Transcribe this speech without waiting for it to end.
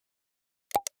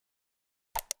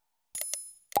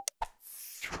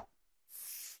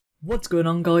What's going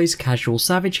on guys,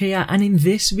 CasualSavage here, and in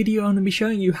this video I'm going to be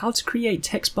showing you how to create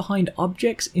text behind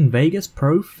objects in Vegas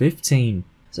Pro 15.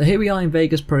 So here we are in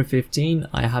Vegas Pro 15,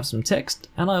 I have some text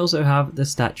and I also have the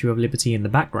Statue of Liberty in the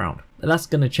background. But that's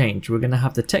going to change, we're going to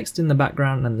have the text in the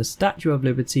background and the Statue of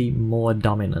Liberty more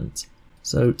dominant.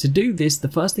 So to do this, the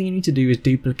first thing you need to do is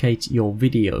duplicate your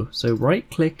video. So right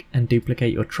click and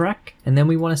duplicate your track, and then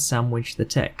we want to sandwich the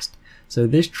text. So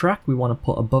this track we want to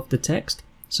put above the text.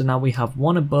 So now we have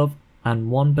one above and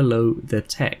one below the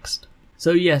text.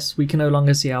 So yes, we can no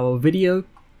longer see our video,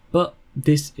 but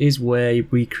this is where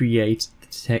we create the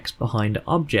text behind the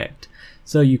object.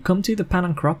 So you come to the pan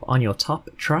and crop on your top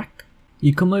track,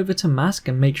 you come over to mask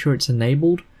and make sure it's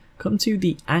enabled, come to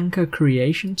the anchor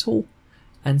creation tool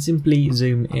and simply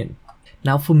zoom in.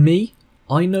 Now for me,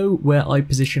 I know where I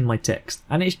position my text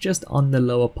and it's just on the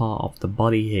lower part of the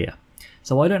body here.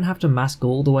 So I don't have to mask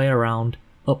all the way around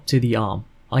up to the arm.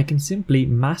 I can simply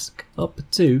mask up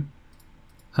to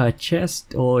her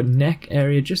chest or neck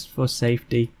area just for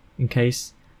safety in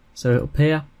case. So up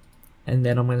here, and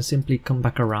then I'm going to simply come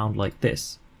back around like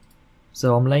this.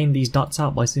 So I'm laying these dots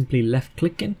out by simply left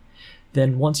clicking.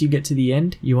 Then once you get to the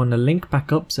end, you want to link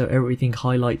back up so everything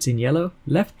highlights in yellow.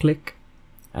 Left click,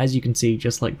 as you can see,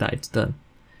 just like that, it's done.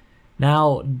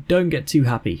 Now don't get too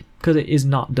happy because it is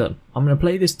not done. I'm going to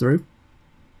play this through.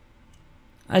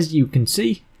 As you can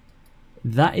see,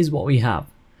 that is what we have.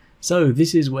 So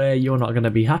this is where you're not going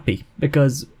to be happy,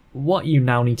 because what you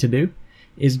now need to do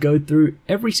is go through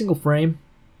every single frame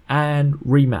and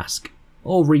remask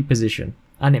or reposition.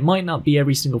 And it might not be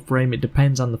every single frame, it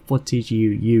depends on the footage you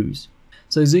use.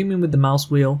 So zoom in with the mouse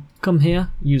wheel, come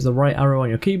here, use the right arrow on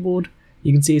your keyboard.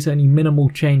 You can see it's only minimal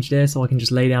change there, so I can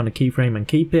just lay down a keyframe and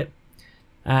keep it.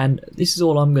 And this is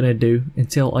all I'm going to do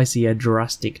until I see a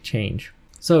drastic change.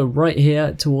 So right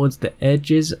here towards the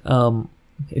edges,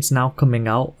 it's now coming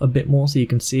out a bit more, so you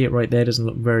can see it right there, doesn't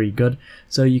look very good.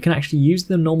 So you can actually use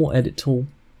the normal edit tool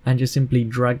and just simply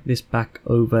drag this back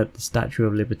over the Statue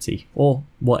of Liberty or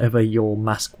whatever your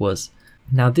mask was.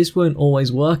 Now this won't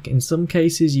always work, in some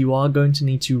cases you are going to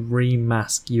need to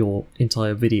remask your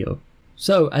entire video.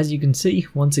 So as you can see,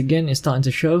 once again it's starting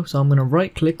to show, so I'm going to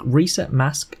right click, reset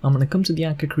mask, I'm going to come to the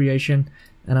anchor creation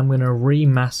and I'm going to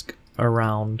remask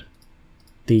around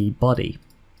the body,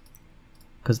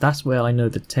 because that's where I know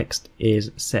the text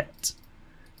is set.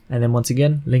 And then once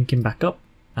again linking back up,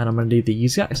 and I'm going to do the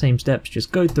exact same steps,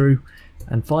 just go through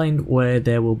and find where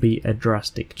there will be a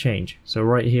drastic change. So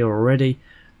right here already,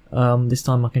 this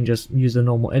time I can just use the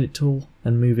normal edit tool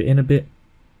and move it in a bit,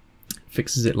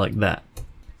 fixes it like that.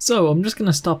 So I'm just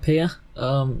going to stop here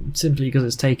simply because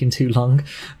it's taking too long,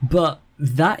 but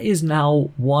that is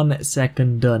now 1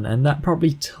 second done, and that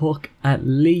probably took at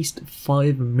least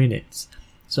 5 minutes.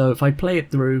 So if I play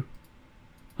it through,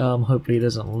 hopefully it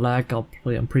doesn't lag, I'll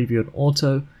play it on preview and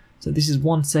auto. So this is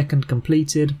 1 second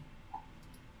completed.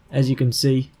 As you can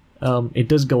see, it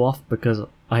does go off because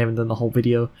I haven't done the whole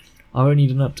video. I've only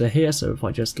done up to here, so if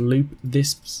I just loop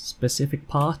this specific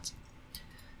part,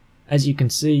 as you can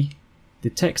see, the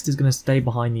text is going to stay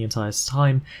behind the entire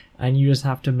time, and you just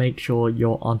have to make sure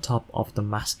you're on top of the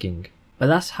masking. But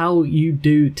that's how you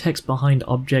do text behind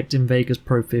object in Vegas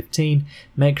Pro 15.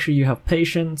 Make sure you have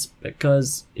patience,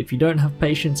 because if you don't have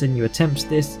patience and you attempt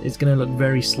this, it's going to look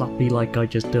very sloppy like I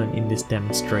just done in this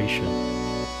demonstration.